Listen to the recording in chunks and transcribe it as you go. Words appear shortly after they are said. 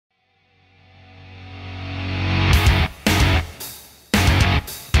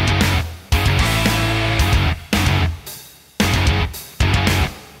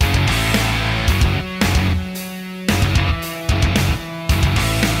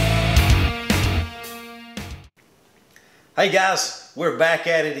Hey guys, we're back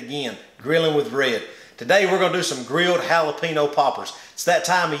at it again, grilling with Red. Today we're going to do some grilled jalapeno poppers. It's that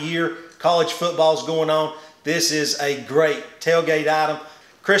time of year, college football's going on. This is a great tailgate item.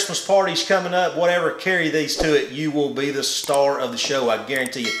 Christmas party's coming up, whatever, carry these to it. You will be the star of the show, I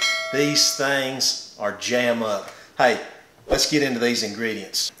guarantee you. These things are jam up. Hey, let's get into these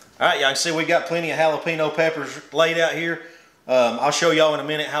ingredients. All right, y'all can see we got plenty of jalapeno peppers laid out here. I'll show y'all in a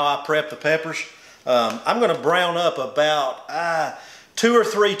minute how I prep the peppers. I'm going to brown up about 2 or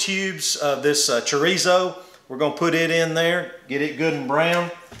 3 tubes of this chorizo. We're going to put it in there, get it good and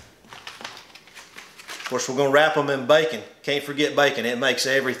brown. Of course, we're going to wrap them in bacon. Can't forget bacon. It makes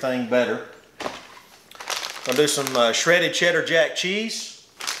everything better. Going to do some shredded cheddar jack cheese.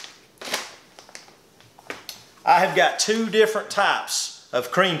 I have got 2 different types of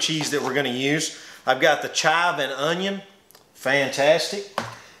cream cheese that we're going to use. I've got the chive and onion. Fantastic.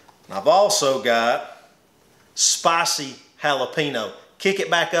 And I've also got spicy jalapeno. Kick it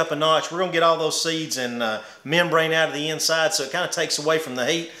back up a notch. We're going to get all those seeds and membrane out of the inside, so it kind of takes away from the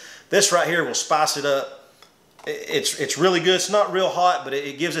heat. This right here will spice it up. It's really good. It's not real hot, but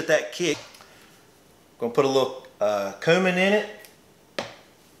it gives it that kick. Going to put a little cumin in it.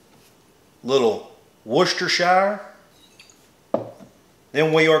 Little Worcestershire.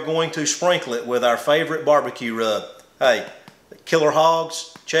 Then we are going to sprinkle it with our favorite barbecue rub. Hey, Killer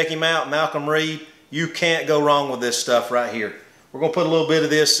Hogs, check him out, Malcolm Reed. You can't go wrong with this stuff right here. We're going to put a little bit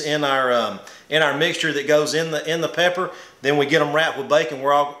of this in our mixture that goes in the pepper. Then we get them wrapped with bacon.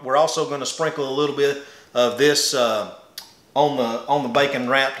 We're also going to sprinkle a little bit of this on the bacon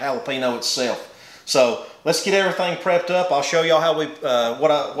wrapped jalapeno itself. So let's get everything prepped up. I'll show y'all how we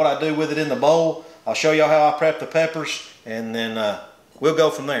what I do with it in the bowl. I'll show y'all how I prep the peppers, and then we'll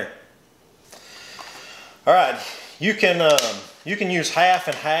go from there. All right. You can use half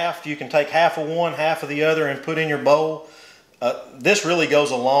and half. You can take half of one, half of the other, and put in your bowl. This really goes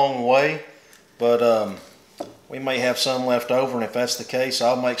a long way, but we may have some left over, and if that's the case,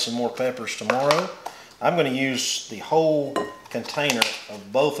 I'll make some more peppers tomorrow. I'm going to use the whole container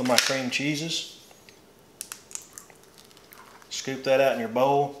of both of my cream cheeses. Scoop that out in your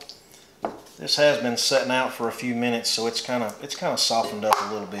bowl. This has been setting out for a few minutes, so it's kind of softened up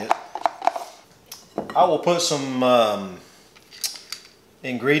a little bit. I will put some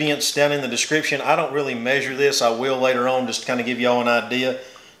ingredients down in the description. I don't really measure this. I will later on, just kind of give y'all an idea.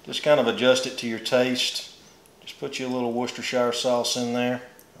 Just kind of adjust it to your taste. Just put you a little Worcestershire sauce in there.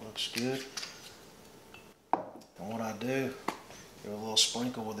 That looks good. And what I do, give a little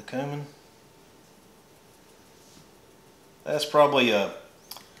sprinkle with the cumin. That's probably a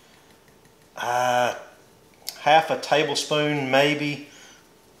half a tablespoon, maybe.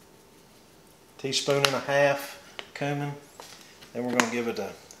 Teaspoon and a half cumin. Then we're going to give it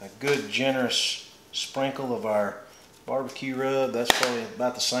a good generous sprinkle of our barbecue rub. That's probably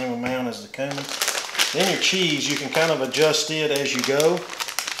about the same amount as the cumin. Then your cheese, you can kind of adjust it as you go.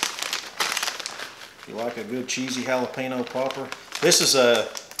 If you like a good cheesy jalapeno popper. This is an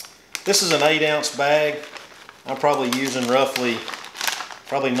 8-ounce bag. I'm probably using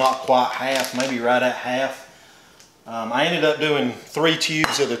probably not quite half, maybe right at half. I ended up doing 3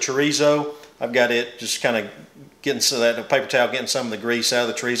 tubes of the chorizo. I've got it just kind of getting so that the paper towel getting some of the grease out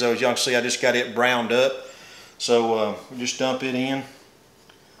of the chorizo. As y'all can see, I just got it browned up. So we just dump it in.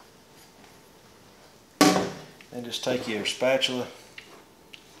 And just take your spatula.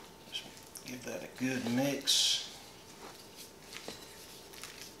 Just give that a good mix.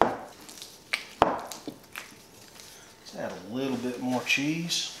 Let's add a little bit more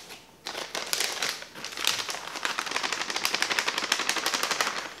cheese.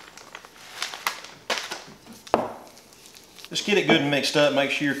 Just get it good and mixed up.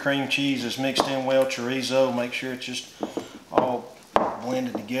 Make sure your cream cheese is mixed in well. Chorizo, make sure it's just all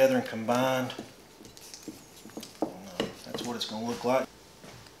blended together and combined. And, that's what it's going to look like. A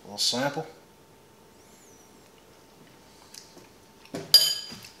little sample.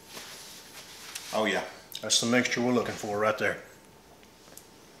 Oh yeah, that's the mixture we're looking for right there.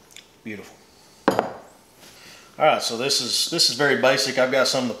 Beautiful. Alright, so this is very basic. I've got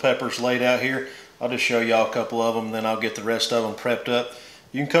some of the peppers laid out here. I'll just show y'all a couple of them, then I'll get the rest of them prepped up.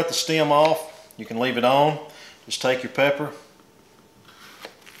 You can cut the stem off. You can leave it on. Just take your pepper.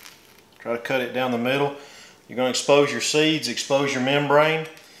 Try to cut it down the middle. You're going to expose your seeds, expose your membrane.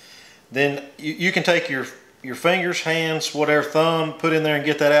 Then you can take your fingers, hands, whatever, thumb, put in there and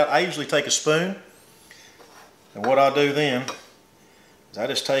get that out. I usually take a spoon. And what I'll do then is I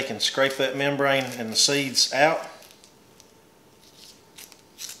just take and scrape that membrane and the seeds out.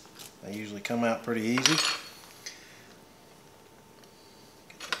 They usually come out pretty easy.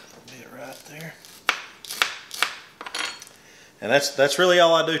 Get that little bit right there. And that's really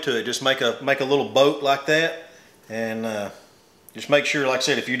all I do to it. Just make a little boat like that, and just make sure, like I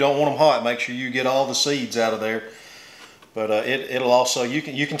said, if you don't want them hot, make sure you get all the seeds out of there. But it'll also, you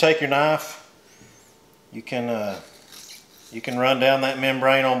can take your knife, you can run down that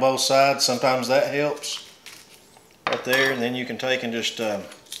membrane on both sides. Sometimes that helps right there, and then you can take and just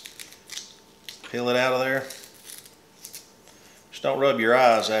peel it out of there. Just don't rub your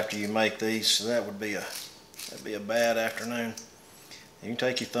eyes after you make these, so that'd be a bad afternoon. You can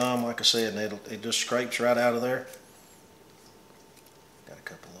take your thumb, like I said, and it just scrapes right out of there. Got a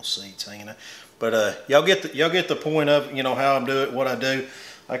couple little seeds hanging out, but y'all get the point of, you know, how I'm doing what I do.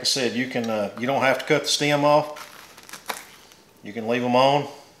 Like I said, you can you don't have to cut the stem off. You can leave them on.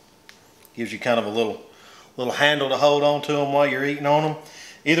 Gives you kind of a little handle to hold on to them while you're eating on them.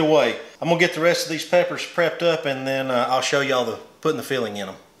 Either way, I'm gonna get the rest of these peppers prepped up, and then I'll show y'all putting the filling in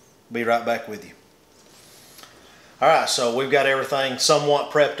them. Be right back with you. Alright, so we've got everything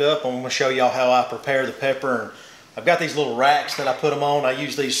somewhat prepped up. I'm going to show y'all how I prepare the pepper. And I've got these little racks that I put them on. I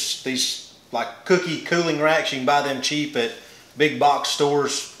use these like cookie cooling racks. You can buy them cheap at big box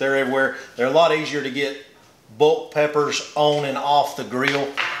stores. They're everywhere. They're a lot easier to get bulk peppers on and off the grill.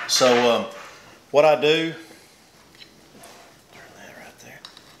 So what I do, turn that right there.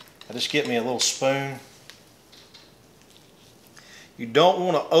 I just get me a little spoon. You don't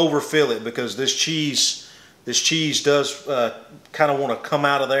want to overfill it, because this cheese does kind of want to come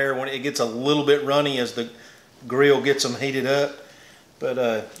out of there when it gets a little bit runny as the grill gets them heated up.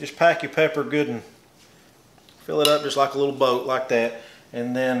 But just pack your pepper good and fill it up just like a little boat like that.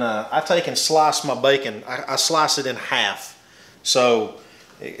 And then I take and slice my bacon. I slice it in half, so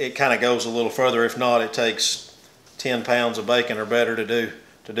it kind of goes a little further. If not, it takes 10 pounds of bacon or better to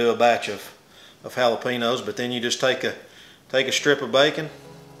do a batch of jalapenos. But then you just take a strip of bacon,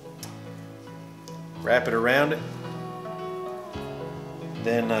 wrap it around it.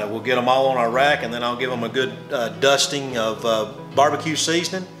 Then we'll get them all on our rack, and then I'll give them a good dusting of barbecue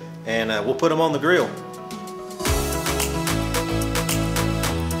seasoning, and we'll put them on the grill.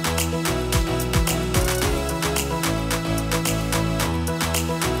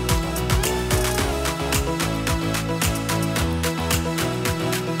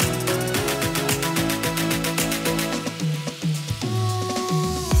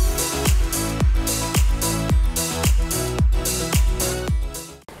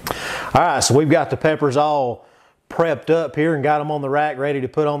 All right, so we've got the peppers all prepped up here and got them on the rack ready to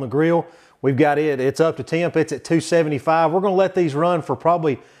put on the grill. We've got it's up to temp, it's at 275. We're gonna let these run for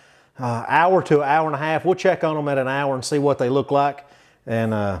probably an hour to an hour and a half. We'll check on them at an hour and see what they look like,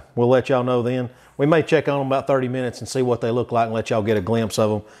 and we'll let y'all know then. We may check on them about 30 minutes and see what they look like and let y'all get a glimpse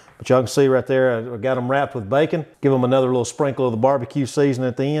of them. But y'all can see right there, I got them wrapped with bacon. Give them another little sprinkle of the barbecue seasoning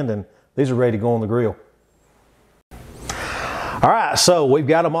at the end, and these are ready to go on the grill. All right, so we've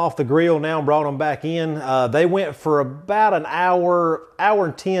got them off the grill now and brought them back in. They went for about an hour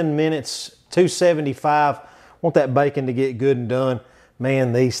and 10 minutes, 275. Want that bacon to get good and done.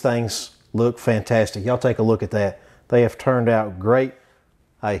 Man, these things look fantastic. Y'all take a look at that. They have turned out great.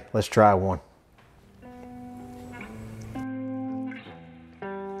 Hey, let's try one.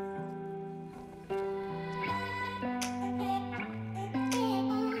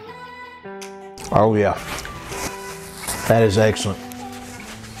 Oh yeah. That is excellent.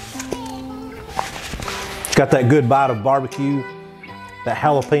 It's got that good bite of barbecue, that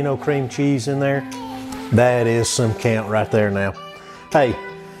jalapeno cream cheese in there. That is some count right there now. Hey,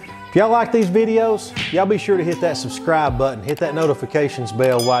 if y'all like these videos, y'all be sure to hit that subscribe button, hit that notifications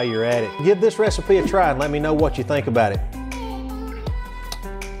bell while you're at it. Give this recipe a try and let me know what you think about it.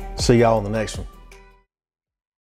 See y'all in the next one.